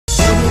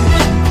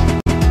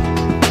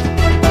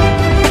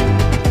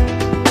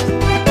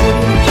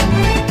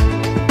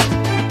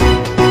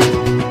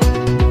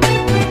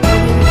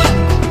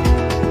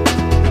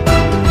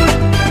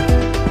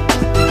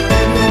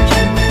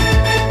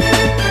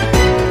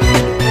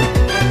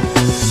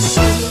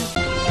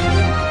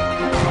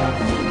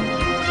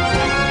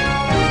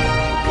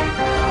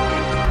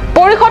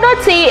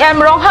CEM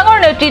ৰংহাঙৰ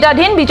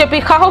নেতৃত্বাধীন BJP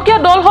শাসকীয়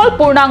দল হল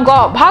পূৰ্ণাংগ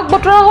ভাগ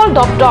বতৰা হল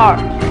দপ্তৰ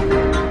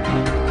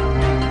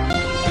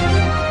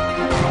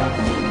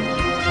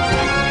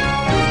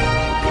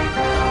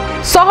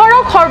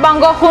চহৰক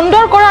সৰ্বাংগ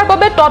সুন্দৰ কৰাৰ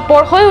বাবে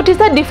তৎপৰ হৈ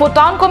উঠিছে ডিফু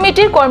টাউন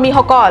কমিটিৰ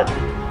কৰ্মীসকল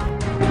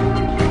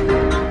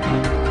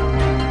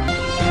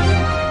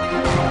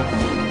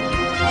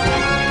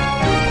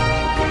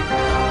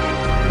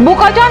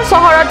বুকাজান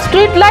চহৰত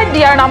ষ্ট্ৰীট লাইট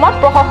দিয়াৰ নামত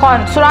প্ৰশাসন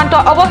চূড়ান্ত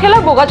অৱহেলা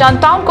বুকাজান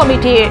টাউন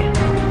কমিটিৰ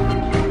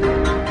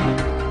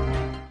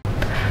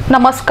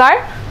নমস্কাৰ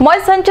মই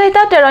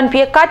সঞ্চয়িতা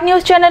তেৰণপিয়ে কাট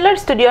নিউজ চেনেলৰ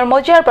ষ্টুডিঅ'ৰ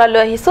মজিয়াৰ পৰা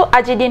লৈ আহিছো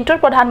আজি দিনটোৰ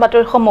প্ৰধান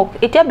বাতৰিৰ সমুখ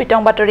এতিয়া বিতং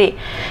বাতৰি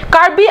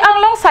কাৰ্বি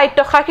আংলং সাহিত্য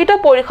শাসিত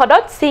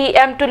পৰিষদত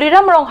CEM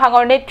তুলিৰাম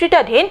ৰংহাঙৰ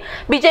নেতৃত্বাধীন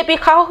বিজেপি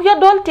শাসকীয়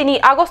দল 3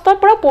 আগষ্টৰ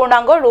পৰা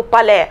পূৰ্ণাংগ ৰূপ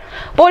পালে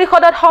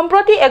পৰিষদত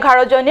সম্প্ৰতি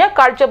 11 জনীয়া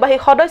কাৰ্যবাহী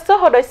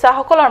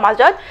সদস্যসকলৰ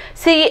মাজত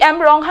CEM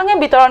ৰংহাঙে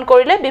বিতৰণ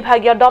কৰিলে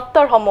বিভাগীয়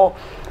দপ্তৰসমূহ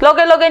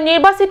লগে লগে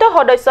নিৰ্বাচিত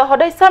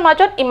সদস্যৰ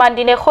মাজত ইমান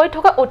দিনে হৈ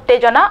থকা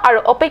উত্তেজনা আৰু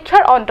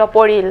অপেক্ষাৰ অন্ত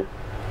পৰিল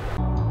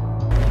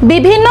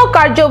বিভিন্ন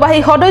কাৰ্যবাহী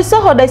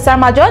সদস্যৰ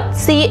মাজত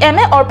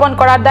CEMে অৰ্পণ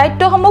কৰা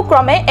দায়িত্বসমূহ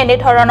ক্ৰমে এনে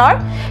ধৰণৰ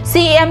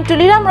CEM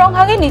তুলিৰাম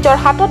ৰংহাঙে নিজৰ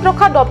হাতত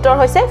ৰখা দপ্তৰ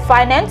হৈছে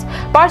ফাইনেন্স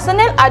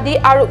পাৰ্সনেল আদি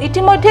আৰু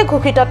ইতিমধ্যে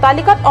ঘোষিত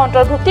তালিকাত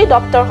অন্তৰ্ভুক্তি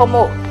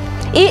দপ্তৰসমূহ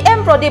EM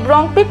প্ৰদীপ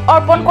ৰংপিক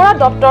অৰ্পণ কৰা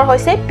দপ্তৰ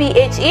হৈছে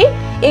PHE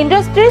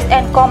industries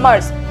and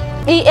commerce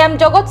EM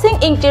জগত সিং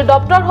ইংটিৰ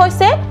দপ্তৰ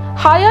হৈছে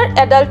higher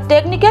adult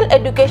technical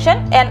education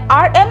and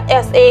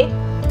RMSA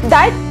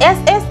diet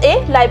SSA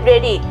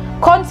library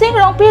খনসিং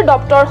ৰংপিৰ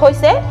দপ্তৰ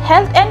হৈছে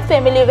health and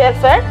family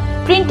welfare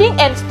printing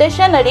and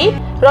stationery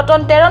Ratan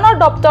তেৰণৰ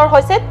দপ্তৰ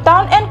হৈছে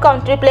town and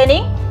country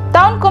planning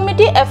town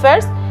committee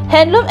affairs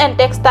handloom and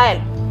textile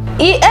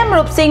EM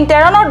ৰূপ সিং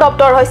তেৰণৰ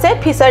দপ্তৰ হৈছে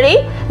fishery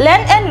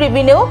land and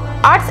revenue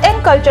arts and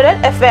cultural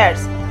affairs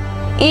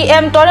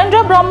EM তৰেন্দ্ৰ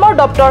ব্ৰহ্মৰ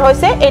দপ্তৰ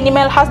হৈছে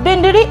animal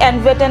হাজবেণ্ডাৰী and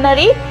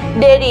veterinary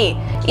dairy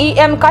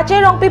EM কাচে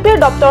ৰংপিৰ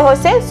দপ্তৰ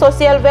হৈছে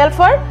social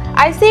welfare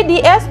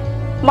ICDS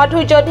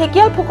মাধুৰ্য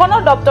ঢেকিয়াল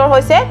ফুকনৰ দপ্তৰ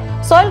হৈছে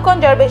soil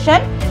conservation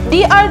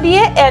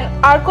DRDA and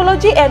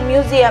আৰ্কোলজি and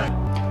museum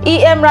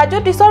EM Raju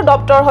টিছৰ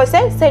দপ্তৰ হৈছে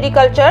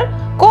সেৰিকালচাৰ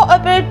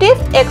cooperative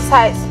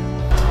excise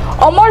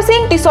অমৰ সিং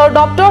টিছৰ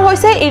দপ্তৰ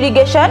হৈছে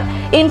irrigation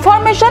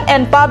information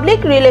and public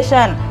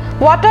relation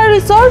water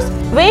resource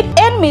weight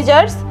and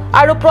measures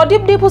আৰু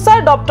প্ৰদীপ ডিফুচাৰ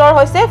দপ্তৰ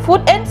হৈছে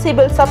ফুড এণ্ড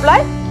চিভিল ছাপ্লাই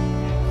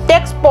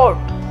টেক্সপৰ্ট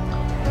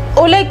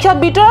উল্লেখ্য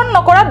বিতৰণ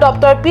নকৰা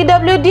দপ্তৰ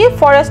PWD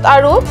ফৰেষ্ট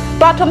আৰু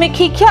প্ৰাথমিক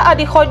শিক্ষা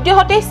আদি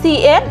সদ্যহতে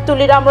CEM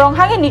তুলিৰাম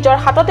ৰংহাঙে নিজৰ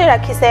হাততে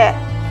ৰাখিছে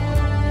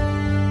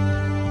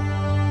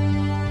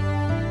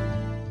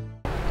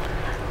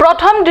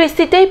প্ৰথম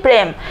দৃষ্টিতেই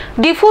প্ৰেম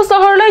ডিফু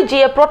চহৰলৈ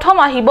যিয়ে প্ৰথম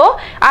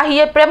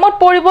আহিয়ে প্ৰেমত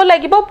পৰিব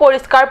লাগিব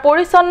পৰিষ্কাৰ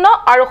পৰিচ্ছন্ন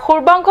আৰু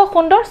সৰ্বাংগ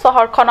সুন্দৰ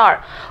চহৰখনৰ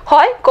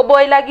হয়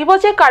কবই লাগিব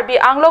যে কাৰ্বি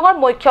আংলঙৰ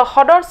মুখ্য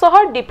সদৰ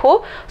চহৰ ডিফু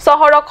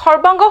চহৰক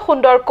সৰ্বাংগ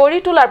সুন্দৰ কৰি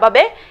তোলাৰ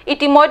বাবে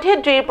ইতিমধ্যে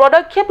দৃঢ়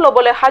পদক্ষেপ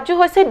ল'বলৈ সাজু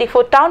হৈছে ডিফু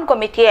টাউন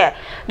কমিটিয়ে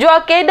যোৱা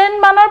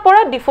কেইদিনমানৰ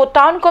পৰা ডিফু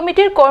টাউন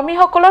কমিটিৰ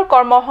কৰ্মীসকলৰ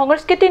কৰ্ম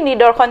সংস্কৃতি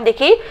নিদৰ্শন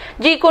দেখি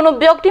যিকোনো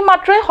ব্যক্তি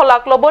মাত্ৰই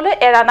হলাক ল'বলৈ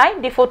এৰা নাই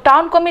ডিফু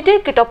টাউন কমিটিৰ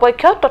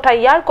কৃতপক্ষ তথা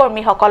ইয়াৰ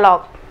কৰ্মীসকলক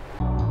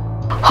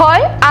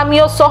হয়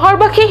আমিও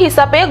চহৰবাসী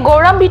হিচাপে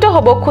গৌৰৱান্বিত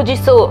হ'ব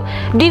খুজিছো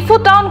ডিফু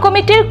টাউন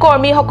কমিটিৰ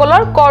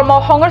কৰ্মীসকলৰ কৰ্ম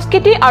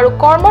সংস্কৃতি আৰু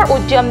কৰ্মৰ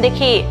উদ্যম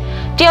দেখি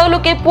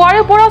তেওঁলোকে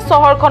পুৱাৰে পৰা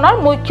চহৰখনৰ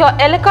মুখ্য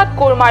এলেকাত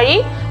কোৰ মাৰি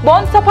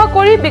বন চাফা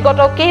কৰি বিগত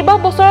কেইবা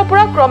বছৰৰ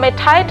পৰা ক্ৰমে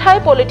ঠাই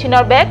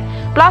পলিথিনৰ বেগ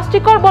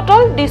প্লাষ্টিকৰ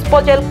বটল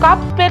ডিসপোজেল কাপ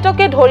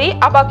প্লেটকে ধৰি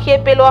আবাসীয়ে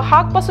পেলোৱা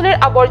শাক পাচলিৰ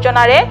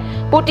আৱৰ্জনাৰে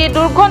পুতি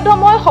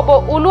দুৰ্গন্ধময় হ'ব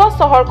ওলোৱা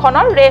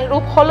চহৰখনৰ ৰেহ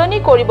ৰূপ সলনি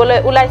কৰিবলৈ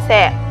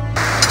ওলাইছে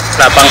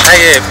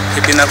Bangkai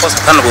 15 Agust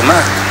kan buma.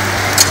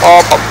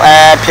 Oh,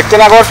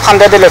 15 Agust kan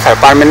dia dulu sir,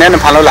 permanent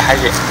phalo lah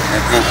hai.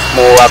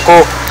 Mo aku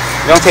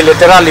yang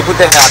literal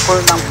libute hai aku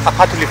nang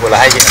apa tu libola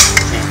hai.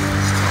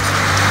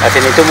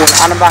 Atin itu mo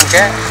an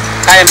bangke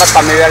kai mat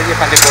pamirar ji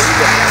pande kori.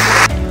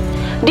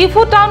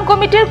 Diphu town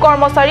কমিটিৰ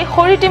কৰ্মচাৰী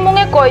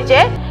হৰিটিমুঙে কয় যে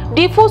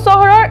ডিফু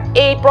চহৰৰ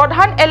এই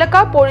প্ৰধান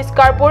এলেকা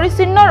পৰিষ্কাৰ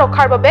পৰিচ্ছন্ন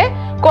ৰখাৰ বাবে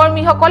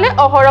কৰ্মীসকলে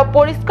অহৰহ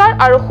পৰিষ্কাৰ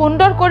আৰু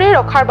সুন্দৰ কৰি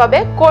ৰখাৰ বাবে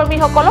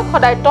কৰ্মীসকলক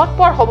সদায়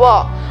তৎপৰ হ'ব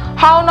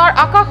হাউনৰ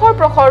আকাশৰ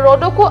প্ৰখৰ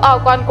ৰ'দকো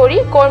আহ্বান কৰি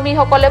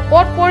কৰ্মীসকলে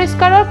পথ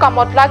পৰিষ্কাৰৰ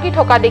কামত লাগি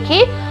থকা দেখি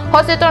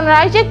সচেতন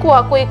ৰাইজে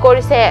কোৱাকুই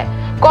কৰিছে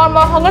কৰ্ম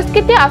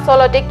সংস্কৃতি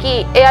আচলতে কি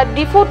এয়া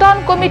ডিফু টাউন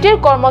কমিটিৰ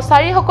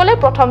কৰ্মচাৰীসকলে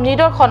প্ৰথম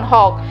নিদৰ্শন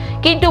হওক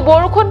কিন্তু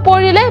বৰষুণ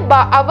পৰিলে বা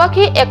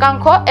আৱাসী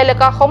একাংশ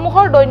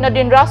এলেকাসমূহৰ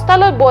দৈনন্দিন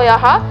ৰাস্তালৈ বৈ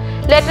অহা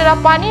লেতেৰা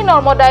পানী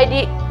নৰ্মদাই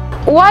দি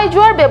উৱাই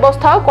যোৱাৰ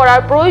ব্যৱস্থাও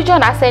কৰাৰ প্ৰয়োজন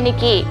আছে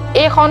নেকি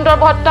এই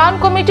সন্দৰ্ভত টাউন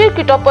কমিটিৰ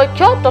কৃতপক্ষ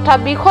তথা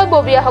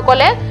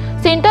বিষয়ববীয়াসকলে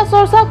চিন্তা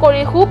চৰ্চা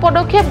কৰি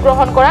সুপদক্ষেপ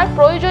গ্ৰহণ কৰাৰ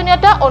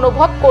প্ৰয়োজনীয়তা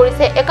অনুভৱ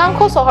কৰিছে একাংশ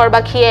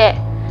চহৰবাসীয়ে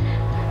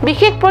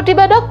বিশেষ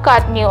প্ৰতিবেদক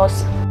কাট নিউজ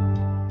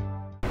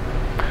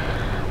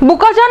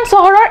বুকাজান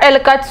চহৰৰ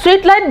এলেকাত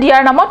ষ্ট্ৰীট লাইট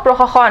দিয়াৰ নামত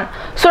প্ৰশাসন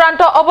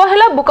চূড়ান্ত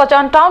অৱহেলা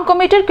বুকাজান টাউন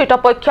কমিটিৰ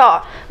কৃতপক্ষ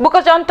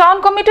বুকাজান টাউন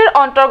কমিটিৰ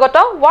অন্তৰ্গত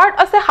ৱাৰ্ড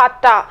আছে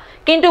 7টা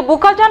কিন্তু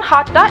বুকাজান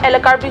 7টা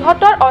এলেকাৰ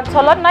বৃহত্তৰ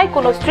অঞ্চলত নাই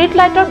কোনো ষ্ট্ৰীট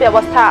লাইটৰ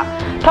ব্যৱস্থা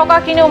থকা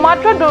কিনেও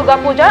মাত্ৰ দুৰ্গা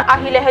পূজাৰ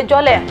আহিলেহে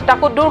জ্বলে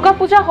তাকো দুৰ্গা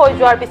পূজা হৈ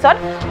যোৱাৰ পিছত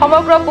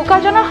সমগ্ৰ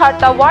বুকাজানৰ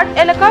 7টা ৱাৰ্ড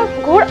এলেকা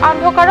ঘূৰ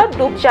অন্ধকাৰত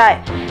ডুব যায়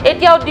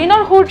এতিয়াও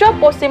দিনৰ সূৰ্য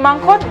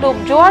পশ্চিমাংশত ডুব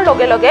যোৱাৰ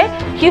লগে লগে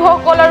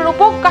শিশুসকলৰ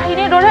ৰূপক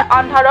কাহিনীৰ দৰে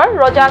আন্ধাৰৰ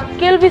ৰজা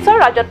কিলবিছৰ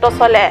ৰাজত্ব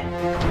চলে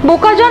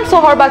বুকাজান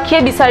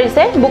চহৰবাসীয়ে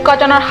বিচাৰিছে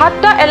বুকাজানৰ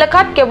 7টা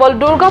এলেকাত কেৱল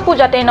দুৰ্গা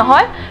পূজাতেই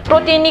নহয়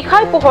প্ৰতি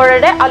নিশাই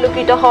পোহৰেৰে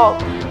আলোকিত হওক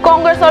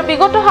কংগ্ৰেছৰ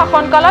বিগত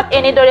শাসনকালত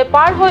এনেদৰে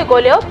পাৰ হৈ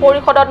গলেও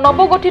পৰিষদত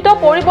নৱগঠিত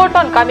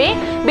পৰিৱৰ্তনকামী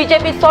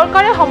বিজেপি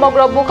চৰকাৰে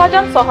সমগ্ৰ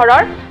বুকাজান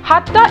চহৰৰ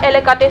 7টা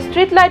এলেকাতে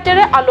ষ্ট্ৰীট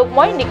লাইটেৰে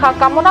আলোকময় নিশা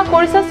কামনা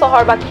কৰিছে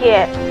চহৰবাসীয়ে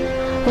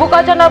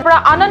বুকাজানৰ পৰা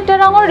আনন্দ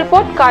তেৰাঙৰ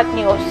report cut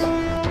news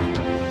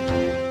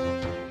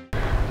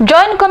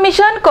joint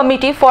commission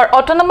committee for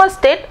autonomous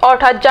state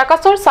অৰ্থাৎ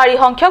জাকাছৰ 4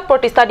 সংখ্যক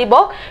প্ৰতিষ্ঠা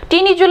দিৱস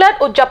 3 জুলাইত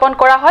উদযাপন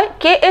কৰা হয়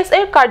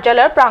কেএছএৰ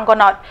কাৰ্যালয়ৰ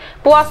প্ৰাংগণত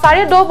পুৱা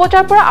 10:30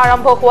 বজাৰ পৰা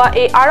আৰম্ভ হোৱা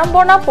এই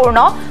আৰম্ভণাপূৰ্ণ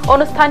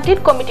অনুষ্ঠানটিত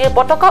কমিটিৰ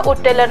পতাকা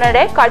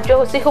উত্তোলনেৰে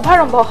কাৰ্যসূচী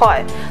শুভাৰম্ভ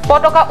হয়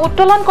পতাকা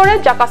উত্তোলন কৰে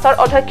জাকাছৰ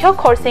অধ্যক্ষ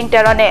খৰসিং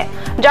তেৰণে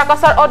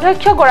জাকাছৰ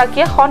অধ্যক্ষ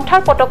গৰাকীয়ে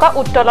সন্থাৰ পতাকা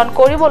উত্তোলন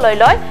কৰিবলৈ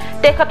লয়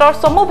তেখেতৰ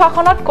চমু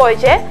ভাষণত কয়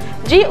যে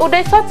যি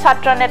উদ্দেশ্যত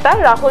ছাত্ৰ নেতা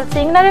ৰাহুল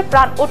সিংনাৰে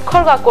প্ৰাণ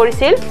উৎসৰ্গা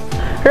কৰিছিল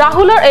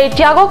ৰাহুলৰ এই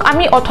ত্যাগক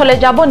আমি অথলে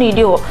যাব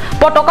নিদিও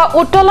পতাকা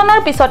উত্তোলনৰ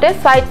পিছতে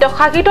সাহিত্য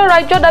শাসিত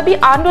ৰাজ্য দাবী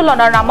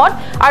আন্দোলনৰ নামত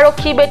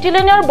আৰক্ষী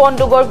বেটেলিয়নৰ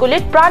বন্দুকৰ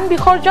গুলিত প্ৰাণ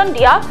বিসৰ্জন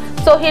দিয়া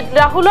শহীদ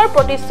ৰাহুলৰ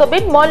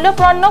প্ৰতিচ্ছবিত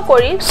মল্যপ্ৰাণ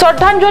কৰি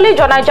শ্ৰদ্ধাঞ্জলি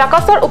জনাই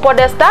জাকাছৰ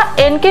উপদেষ্টা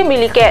এনকে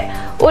মিলিকে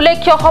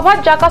উল্লেখ্য সভাত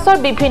জাকাছৰ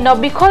বিভিন্ন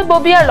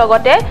বিষয়ববীয়াৰ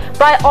লগতে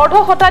প্ৰায় অৰ্ধ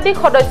শতাধিক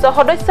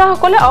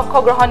সদস্যসকলে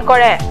অংশগ্ৰহণ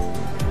কৰে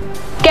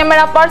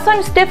কেমেৰা পাৰ্চন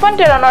ষ্টেফান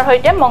টেৰণৰ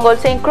সৈতে মংগল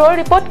সিং ক্ৰৰ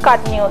ৰিপৰ্ট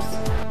কাট নিউজ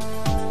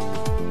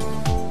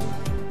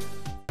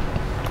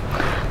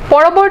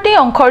পৰৱৰ্তী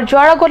অংশৰ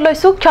যোৱাৰ আগত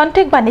লৈছো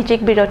ক্ষন্তিক বাণিজ্যিক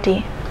বিৰতি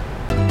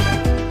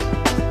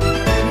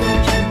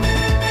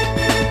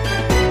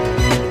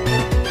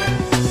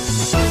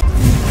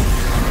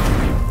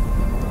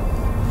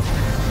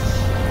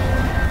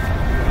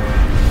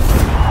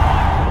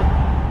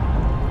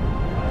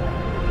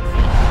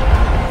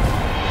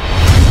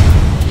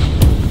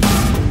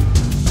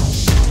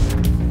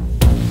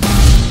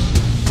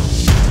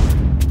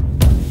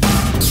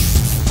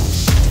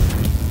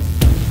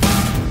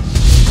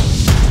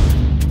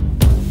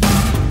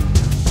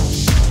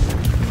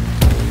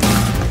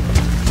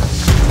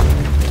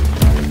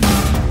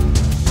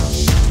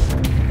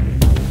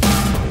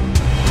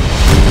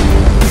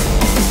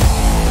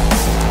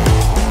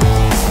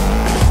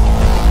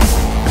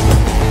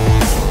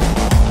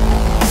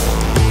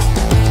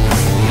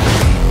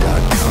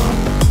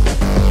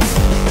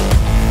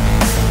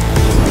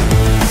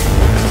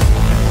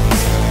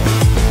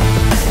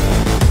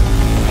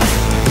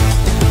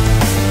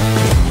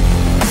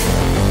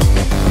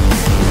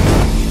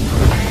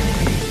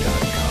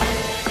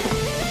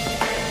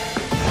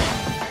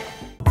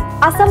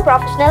Assam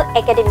Professional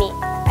Academy.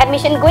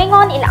 Admission going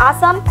on in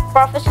Assam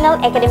Professional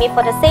Academy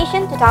for the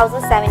session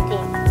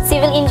 2017.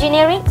 Civil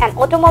Engineering and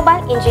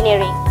Automobile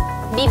Engineering.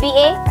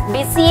 BBA,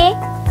 BCA,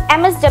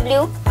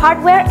 MSW,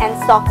 Hardware and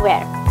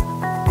Software.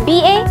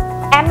 BA,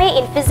 MA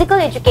in Physical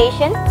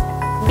Education.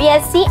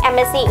 BSc,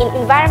 MSc in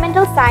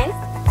Environmental Science.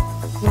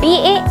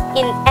 BA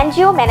in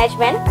NGO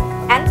Management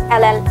and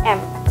LLM.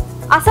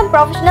 Assam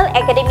Professional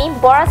Academy,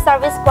 Bora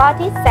Service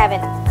Quality 7.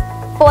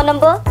 Phone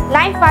number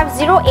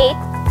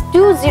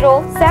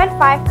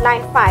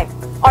 9508-207595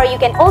 or you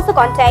can also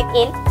contact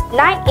in 9854236557.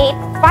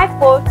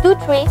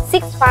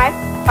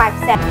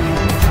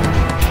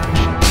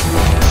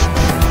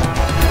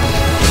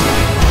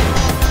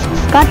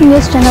 Cut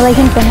News Channel ay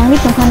hinpanang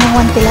itong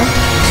hanang pila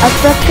at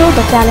Practical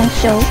the Talent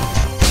Show.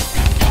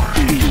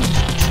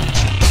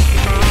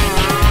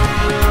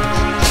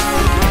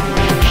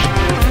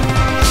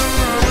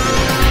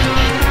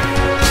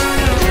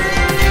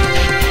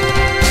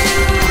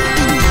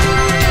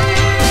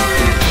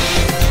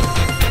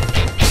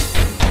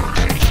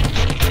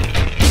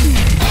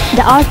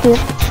 The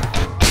artist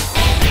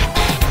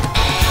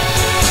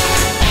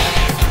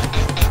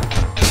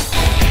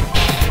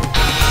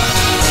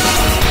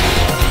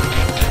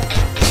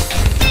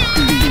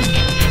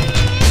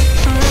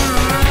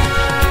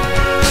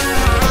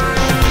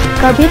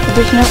Kirby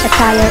traditional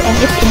attire and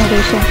its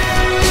innovation.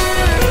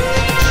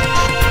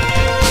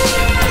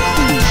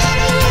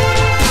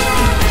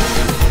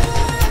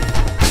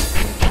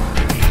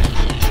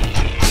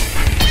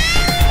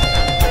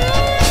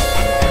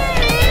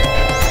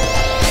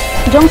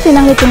 Jong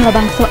sinang itong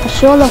labangso a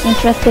show long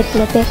interested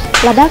plate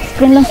ladak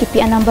screen long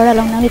kipi number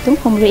along nang itong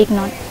humri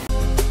ignon.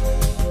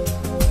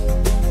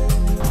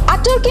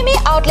 Aturkimi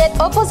outlet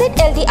opposite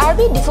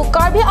LDRB Difu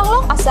Karbi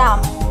Anglong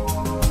Assam.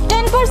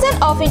 10%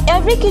 off in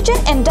every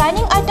kitchen and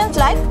dining items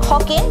like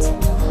Hawkins,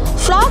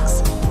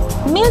 Flax,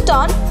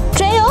 Milton,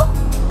 Treo,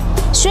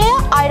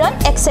 Shreya Iron,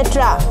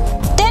 etc.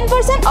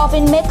 10% off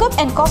in makeup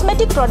and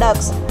cosmetic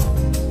products.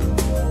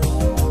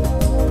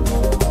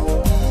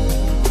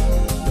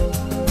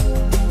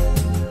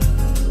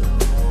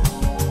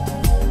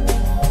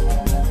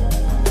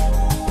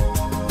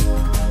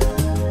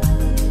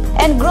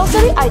 and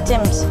grocery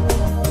items.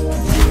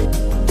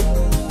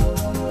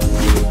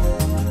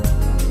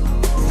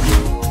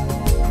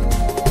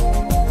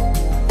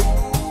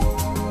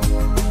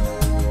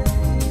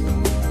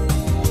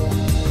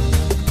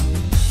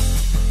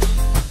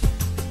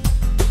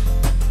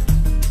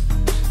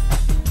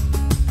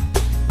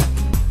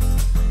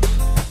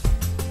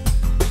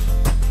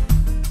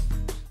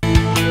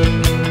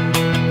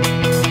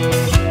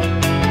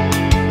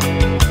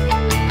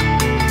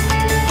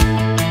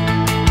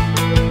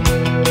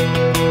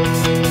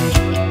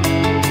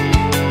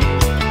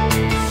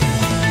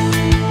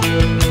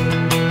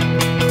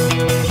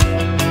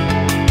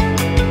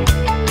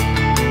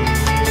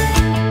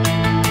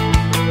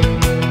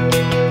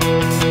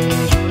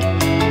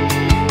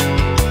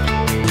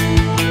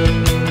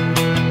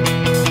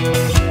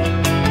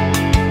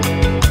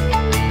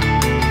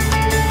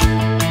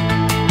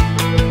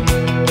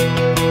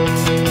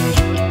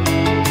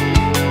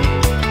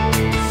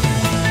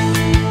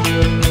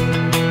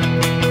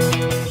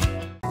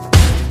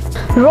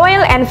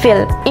 Royal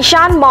Enfield,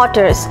 Ishan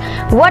Motors,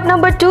 Ward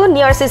number 2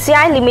 near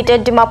CCI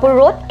Limited, Dimapur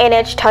Road,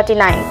 NH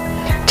 39.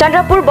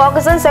 Chandrapur,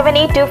 Bogasan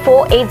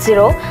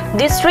 782480,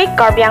 District,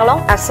 Karbi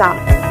Anglong, Assam.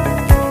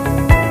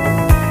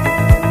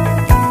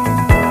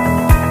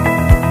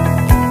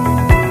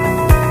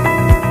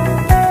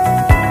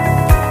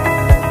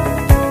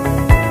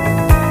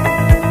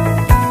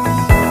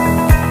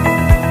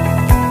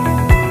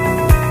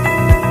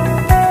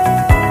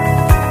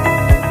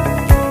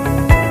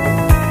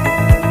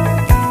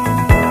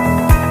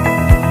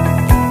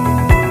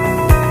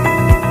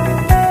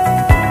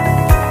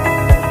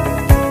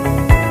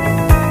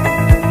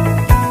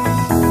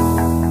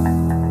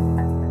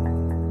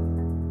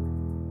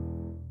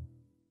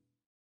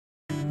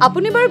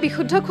 আপুনি বাৰু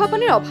বিশুদ্ধ খোৱা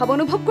পানীৰ অভাৱ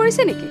অনুভৱ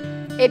কৰিছে নেকি?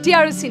 এতিয়া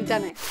আৰু চিন্তা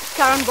নাই,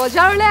 কাৰণ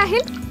বজাৰলৈ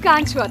আহিল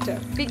কাঞ্চ ৱাটাৰ।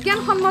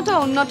 বিজ্ঞানসন্মত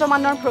উন্নত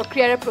মানৰ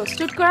প্ৰক্ৰিয়াৰে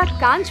প্ৰস্তুত কৰা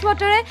কাঞ্চ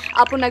ৱাটাৰে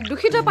আপোনাক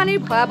দূষিত পানীৰ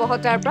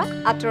ভয়াৱহতাৰ পৰা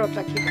আঁতৰত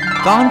ৰাখিব।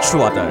 কাঞ্চ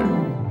water.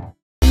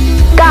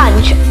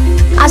 Kanj,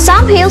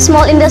 Assam Hill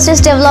Small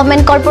Industries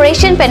Development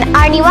Corporation pen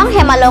Arniwang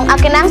Hemalong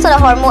akenang sa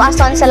hormu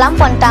ason salam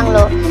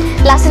pontanglo.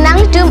 Lasinang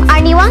litum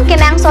Arniwang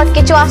kenang sot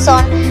kecu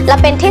ason la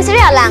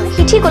penthesire alang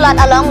hithi kulat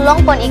along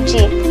longpon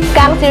ikji.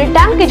 Kang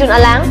sirtang kijun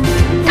alang,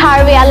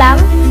 tharwe alang,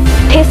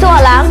 theso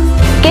alang,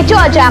 kecu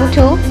ajam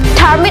tu,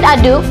 tharmit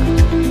aduk,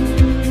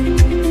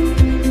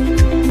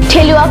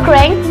 thelua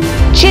kreng,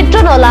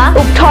 chitronola,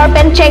 ukthor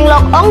pen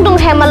chenglok ongdung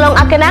Hemalong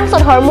akenang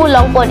sot hormu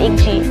longpon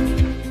ikji.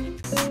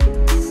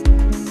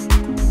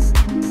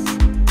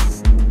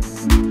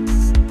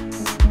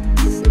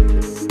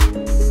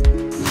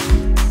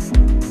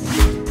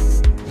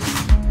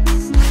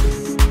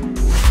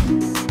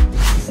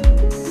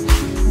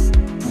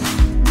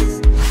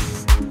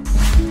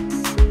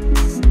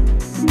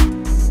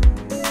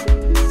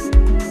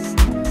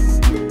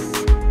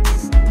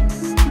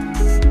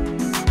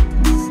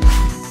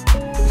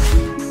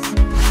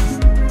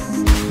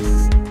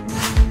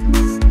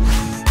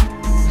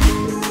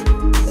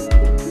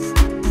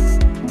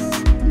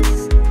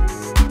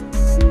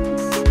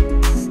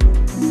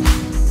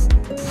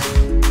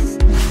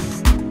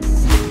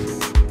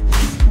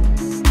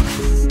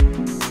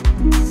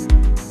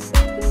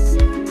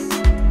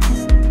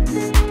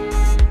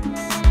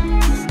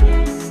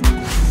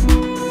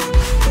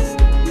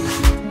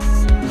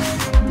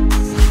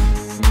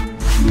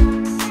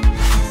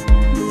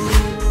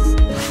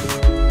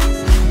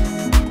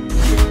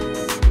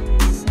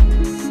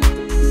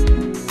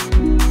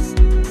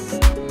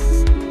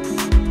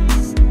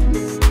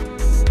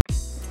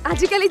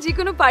 আজিকালি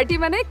যিকোনো party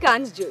মানে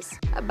কাঞ্চ juice.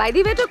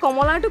 বাইদি বেটো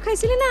কমলাটো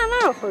খাইছিলি না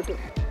আনাৰসৰটো?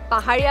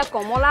 পাহাৰীয়া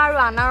কমলা আৰু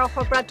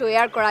আনাৰসৰ পৰা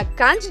তৈয়াৰ কৰা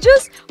কাঞ্চ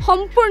জুচ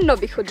সম্পূৰ্ণ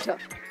বিশুদ্ধ।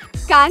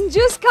 কাঞ্চ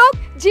জুচ খাওক,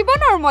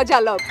 জীৱনৰ মজা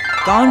লওক।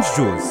 কাঞ্চ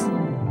জুচ।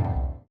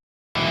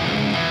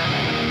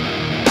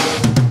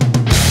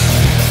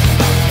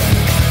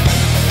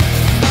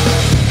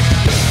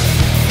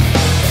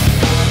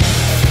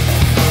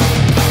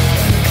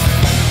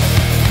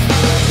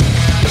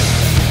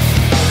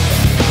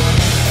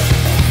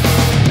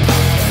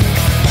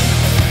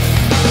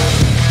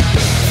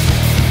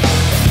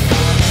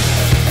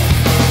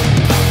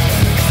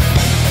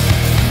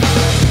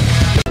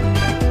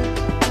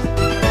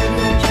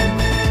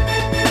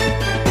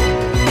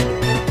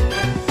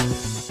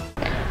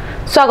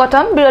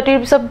 স্বাগতম বিৰতিৰ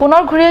পিছত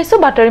পুনৰ ঘূৰি আহিছো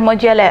বাতৰি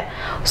মজিয়ালে।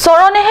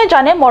 চৰণেহে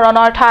জানে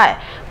মৰণৰ ঠাই,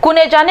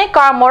 কোনে জানে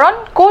কাৰ মৰণ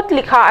ক'ত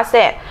লিখা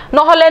আছে।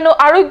 নহলেনো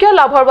আৰোগ্য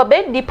লাভৰ বাবে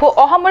ডিফু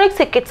অসামৰিক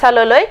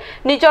চিকিৎসালয়লৈ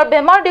নিজৰ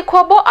বেমাৰ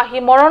দেখুৱাব আহি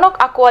মৰণক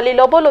আকোৱালি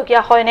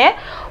ল'বলগীয়া হয়নে?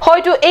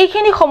 হয়তো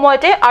এইখিনি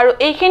সময়তে আৰু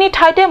এইখিনি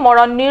ঠাইতে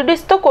মৰণ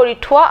নিৰ্দিষ্ট কৰি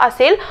থোৱা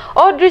আছিল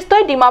অদৃষ্ট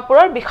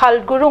ডিমাপুৰৰ বিশাল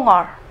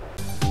গুৰুঙৰ।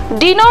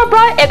 দিনৰ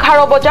প্ৰায়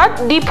 11 বজাত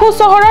ডিফু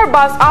চহৰৰ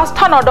বাছ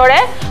আস্থানৰ দৰে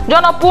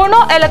জনপূৰ্ণ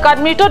এলেকাত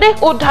মৃতদেহ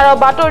উদ্ধাৰৰ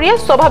বাতৰিয়ে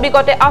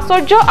স্বাভাৱিকতে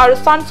আশ্চৰ্য আৰু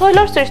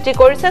চাঞ্চল্যৰ সৃষ্টি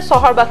কৰিছে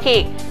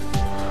চহৰবাসীক।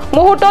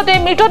 মুহূৰ্ততে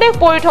মৃতদেহ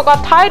পৰি থকা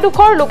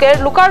ঠাইডোখৰ লোকে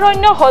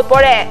লোকাৰণ্য হৈ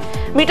পৰে।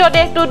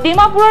 মৃতদেহটো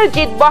ডিমাপুৰৰ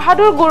জিত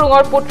বাহাদুৰ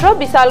গুৰুঙৰ পুত্ৰ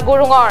বিশাল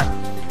গুৰুঙৰ।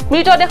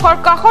 মৃতদেহৰ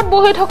কাষত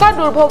বহি থকা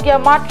দুৰ্ভগীয়া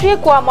মাতৃয়ে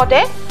কোৱা মতে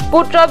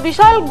পুত্ৰ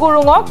বিশাল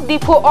গুৰুঙক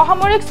ডিফু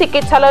অসামৰিক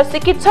চিকিৎসালয়ৰ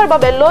চিকিৎসাৰ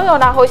বাবে লৈ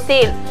অনা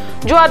হৈছিল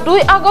যোৱা 2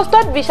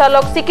 আগষ্টত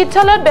বিশালক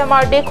চিকিৎসালয়ত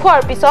বেমাৰ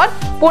দেখুৱাৰ পিছত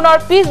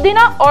পুনৰ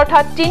পিছদিনা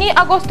অৰ্থাৎ 3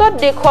 আগষ্টত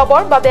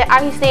দেখুৱাবৰ বাবে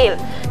আহিছিল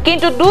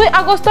কিন্তু 2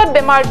 আগষ্টত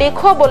বেমাৰ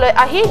দেখুৱাবলৈ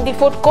আহি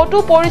ডিফুত কতো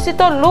পৰিচিত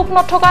লোক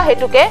নথকা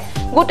হেতুকে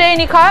গোটেই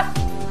নিশা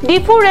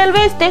ডিফু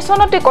ৰেলৱে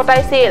ষ্টেচনতে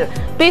কটাইছিল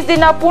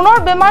পিছদিনা পুনৰ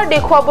বেমাৰ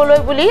দেখুৱাবলৈ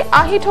বুলি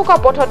আহি থকা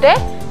পথতে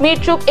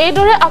মৃত্যুক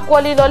এইদৰে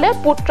আকোৱালি ললে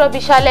পুত্ৰ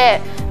বিশালে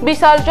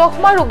বিশাল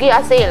জখমা ৰোগী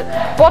আছিল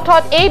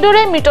পথত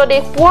এইদৰে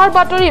মৃতদেহ পোৱাৰ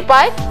বাতৰি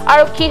পাই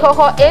আৰক্ষীসহ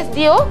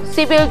এছডিও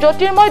চিভিল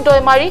জ্যোতিৰ্ময়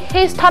দৈমাৰী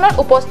সেই স্থানত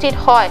উপস্থিত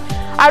হয়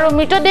আৰু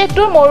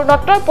মৃতদেহটোৰ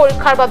মৰণোত্তৰ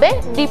পৰীক্ষাৰ বাবে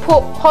ডিফু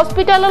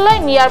হস্পিটেললৈ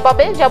নিয়াৰ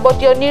বাবে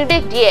যাৱতীয়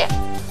নিৰ্দেশ দিয়ে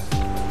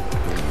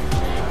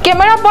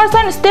কেমেৰা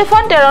পাৰ্সন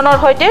ষ্টেফান টেৰনৰ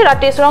হৈতে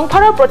ৰাতেশ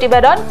ৰংফাৰৰ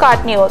প্ৰতিবেদন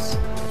কাৰ্ড নিউজ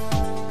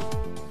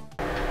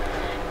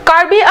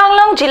কাৰ্বি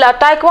আংলং জিলা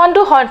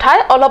টাইকোৱাণ্ডো সন্থাই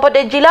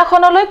অলপতে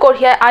জিলাখনলৈ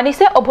কঢ়িয়াই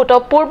আনিছে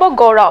অভূতপূৰ্ব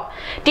গৌৰৱ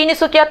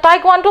তিনিচুকীয়া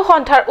টাইকোৱাণ্ডো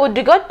সন্থাৰ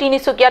উদ্যোগত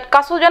তিনিচুকীয়াত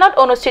কাছুজানত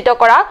অনুষ্ঠিত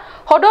কৰা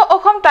সদ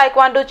অসম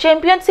টাইকোৱাণ্ডো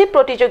চেম্পিয়নশ্বিপ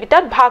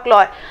প্ৰতিযোগিতাত ভাগ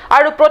লয়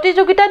আৰু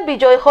প্ৰতিযোগিতাত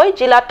বিজয়ী হৈ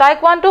জিলা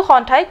টাইকোৱাণ্ডো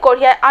সন্থাই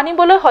কঢ়িয়াই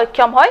আনিবলৈ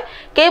সক্ষম হয়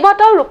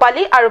কেইবাটাও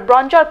ৰূপালী আৰু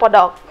ব্ৰঞ্জৰ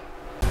পদক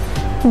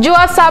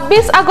যোৱা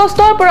 26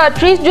 আগষ্টৰ পৰা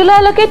 30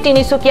 জুলাইলৈকে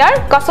তিনিচুকীয়াৰ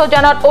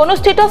কাছজানত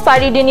অনুষ্ঠিত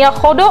 4দিনীয়া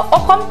সদ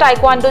অসম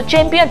টাইকোৱাণ্ডো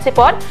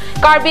চেম্পিয়নশ্বিপত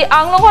কাৰ্বি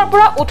আংলঙৰ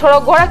পৰা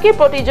 18 গৰাকী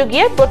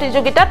প্ৰতিযোগীয়ে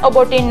প্ৰতিযোগিতাত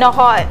অৱতীৰ্ণ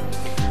হয়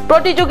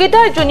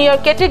প্ৰতিযোগিতাৰ জুনিয়ৰ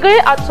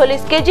কেটেগৰীৰ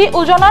 48 কেজি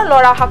ওজনৰ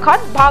লৰা শাখাত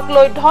ভাগ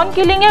লৈ ধন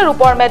কিলিঙে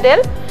ৰূপৰ মেডেল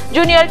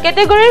জুনিয়ৰ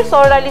কেটেগৰীৰ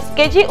 44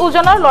 কেজি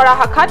ওজনৰ লৰা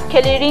শাখাত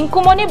খেলি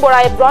ৰিংকুমণি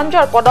বৰাই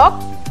ব্ৰঞ্জৰ পদক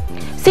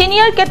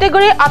সিনিয়ৰ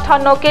কেটেগৰীৰ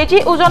 58 কেজি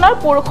ওজনৰ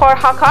পুৰুষৰ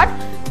শাখাত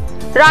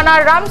ৰাণা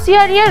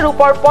ৰামচিয়াৰীয়ে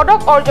ৰূপৰ পদক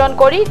অৰ্জন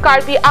কৰি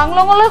কাৰ্বি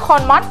আংলঙলৈ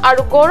সন্মান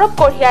আৰু গৌৰৱ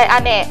কঢ়িয়াই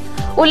আনে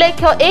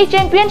উল্লেখ্য এই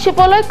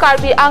চেম্পিয়নশ্বিপলৈ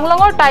কাৰ্বি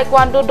আংলঙৰ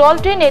টাইকোৱাণ্ডো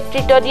দলটিৰ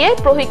নেতৃত্ব দিয়ে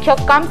প্ৰশিক্ষক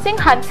কামসিং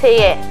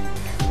হানছেয়ে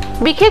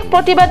বিশেষ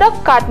প্ৰতিবেদক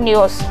কাট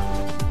নিউজ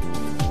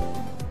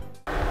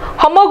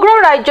সমগ্ৰ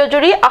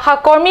ৰাজ্যজুৰি আশা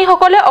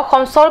কৰ্মীসকলে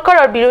অসম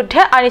চৰকাৰৰ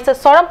বিৰুদ্ধে আনিছে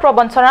চৰম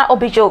প্ৰবঞ্চনাৰ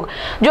অভিযোগ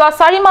যোৱা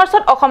 4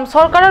 মাৰ্চত অসম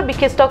চৰকাৰৰ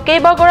বিশিষ্ট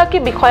কেইবাগৰাকী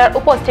বিষয়াৰ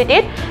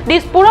উপস্থিতিত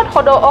দিছপুৰত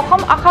সদ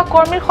অসম আশা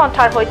কৰ্মীৰ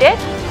সন্থাৰ হৈতে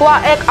হোৱা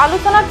এক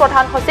আলোচনাত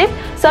প্ৰধান সচিব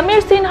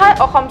সমীৰ সিনহাই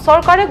অসম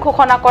চৰকাৰে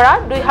ঘোষণা কৰা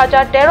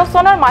 2013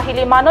 চনৰ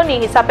মাহিলী মাননী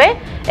হিচাপে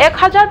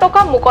 1000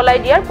 টকা মুকলাই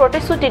দিয়াৰ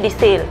প্ৰতিশ্ৰুতি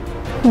দিছিল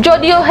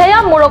যদিও হেয়া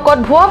মুৰকত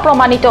ভুৱা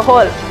প্ৰমাণিত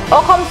হল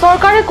অসম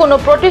চৰকাৰে কোনো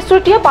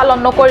প্ৰতিশ্ৰুতিয়ে পালন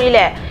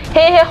নকৰিলে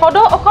হেহে সদ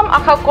অসম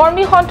আশা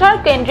কৰ্মী সন্থাৰ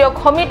কেন্দ্ৰীয়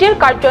সমিতিৰ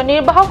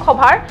কাৰ্যনিৰ্বাহক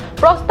সভাৰ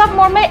প্ৰস্তাৱ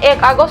মৰ্মে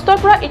 1 আগষ্টৰ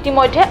পৰা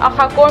ইতিমধ্যে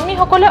আশা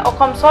কৰ্মীসকলে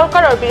অসম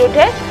চৰকাৰৰ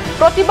বিৰুদ্ধে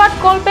প্ৰতিবাদ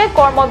কল্পে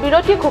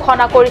কৰ্মবিৰতি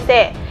ঘোষণা কৰিছে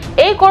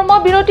এই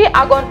কৰ্মবিৰতি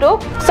আগন্তুক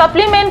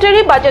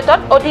সাপ্লিমেন্টাৰী বাজেটত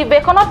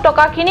অধিবেশনত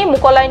টকাখিনি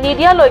মুকলাই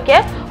নিদিয়ালৈকে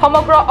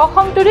সমগ্ৰ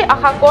অসমজুৰি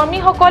আশা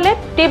কৰ্মীসকলে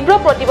তীব্ৰ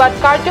প্ৰতিবাদ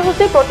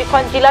কাৰ্যসূচী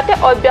প্ৰতিখন জিলাতে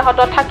অব্যাহত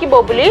থাকিব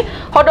বুলি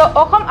সদ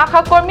অসম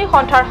আশা কৰ্মী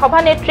সন্থাৰ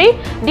সভানেত্ৰী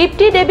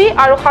দীপ্তি দেৱী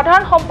আৰু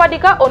সাধাৰণ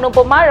সম্পাদিকা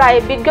অনুপমা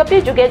ৰায়ে বিজ্ঞপ্তি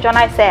যোগে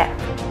জনাইছে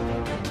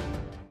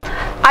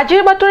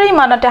আজিৰ বাতৰি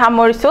ইমানতে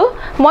সামৰিছো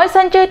মই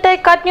সঞ্চয়িতাই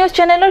কাট নিউজ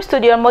চেনেলৰ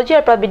ষ্টুডিঅ'ৰ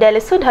মজিয়াৰ পৰা বিদায়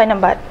লৈছো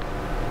ধন্যবাদ